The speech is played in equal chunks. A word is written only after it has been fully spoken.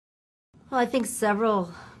Well, I think several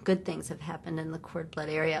good things have happened in the cord blood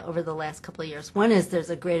area over the last couple of years. One is there's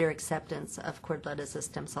a greater acceptance of cord blood as a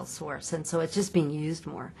stem cell source, and so it's just being used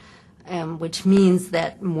more, which means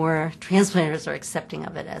that more transplanters are accepting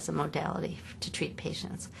of it as a modality to treat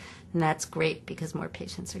patients. And that's great because more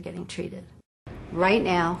patients are getting treated. Right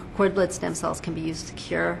now, cord blood stem cells can be used to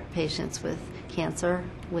cure patients with cancer,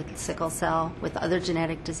 with sickle cell, with other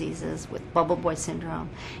genetic diseases, with bubble boy syndrome,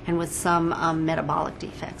 and with some metabolic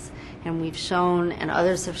defects. And we've shown, and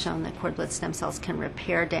others have shown, that cord blood stem cells can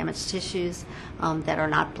repair damaged tissues that are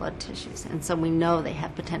not blood tissues. And so we know they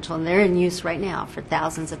have potential, and they're in use right now for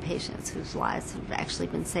thousands of patients whose lives have actually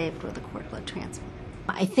been saved with a cord blood transplant.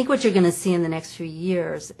 I think what you're going to see in the next few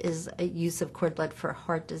years is a use of cord blood for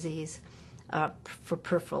heart disease, for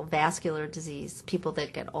peripheral vascular disease, people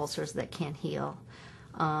that get ulcers that can't heal.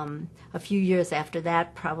 A few years after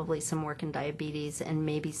that, probably some work in diabetes and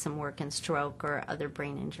maybe some work in stroke or other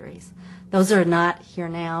brain injuries. Those are not here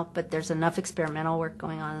now, but there's enough experimental work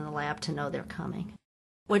going on in the lab to know they're coming.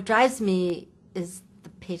 What drives me is the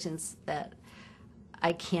patients that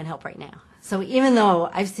I can't help right now. So even though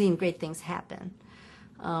I've seen great things happen,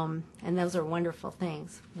 and those are wonderful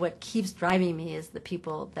things, what keeps driving me is the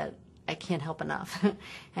people that I can't help enough.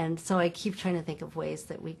 And so I keep trying to think of ways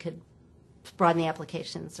that we could broaden the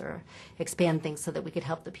applications or expand things so that we could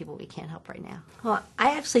help the people we can't help right now. Well,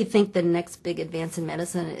 I actually think the next big advance in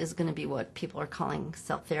medicine is going to be what people are calling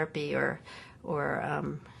cell therapy or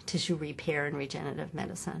tissue repair and regenerative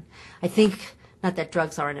medicine. I think not that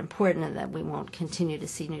drugs aren't important and that we won't continue to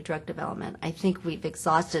see new drug development. I think we've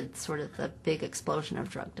exhausted sort of the big explosion of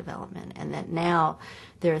drug development, and that now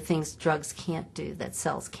there are things drugs can't do that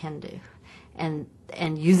cells can do.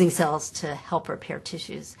 And using cells to help repair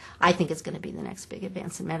tissues, I think is going to be the next big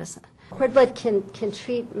advance in medicine. Cord blood can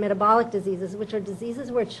treat metabolic diseases, which are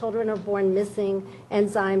diseases where children are born missing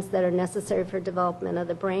enzymes that are necessary for development of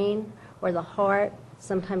the brain or the heart,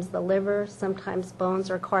 sometimes the liver, sometimes bones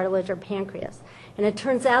or cartilage or pancreas. And it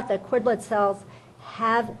turns out that cord blood cells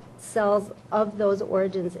have cells of those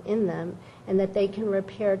origins in them, and that they can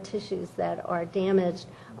repair tissues that are damaged,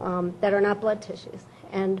 that are not blood tissues.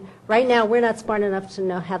 And right now, we're not smart enough to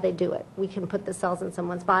know how they do it. We can put the cells in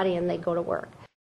someone's body and they go to work.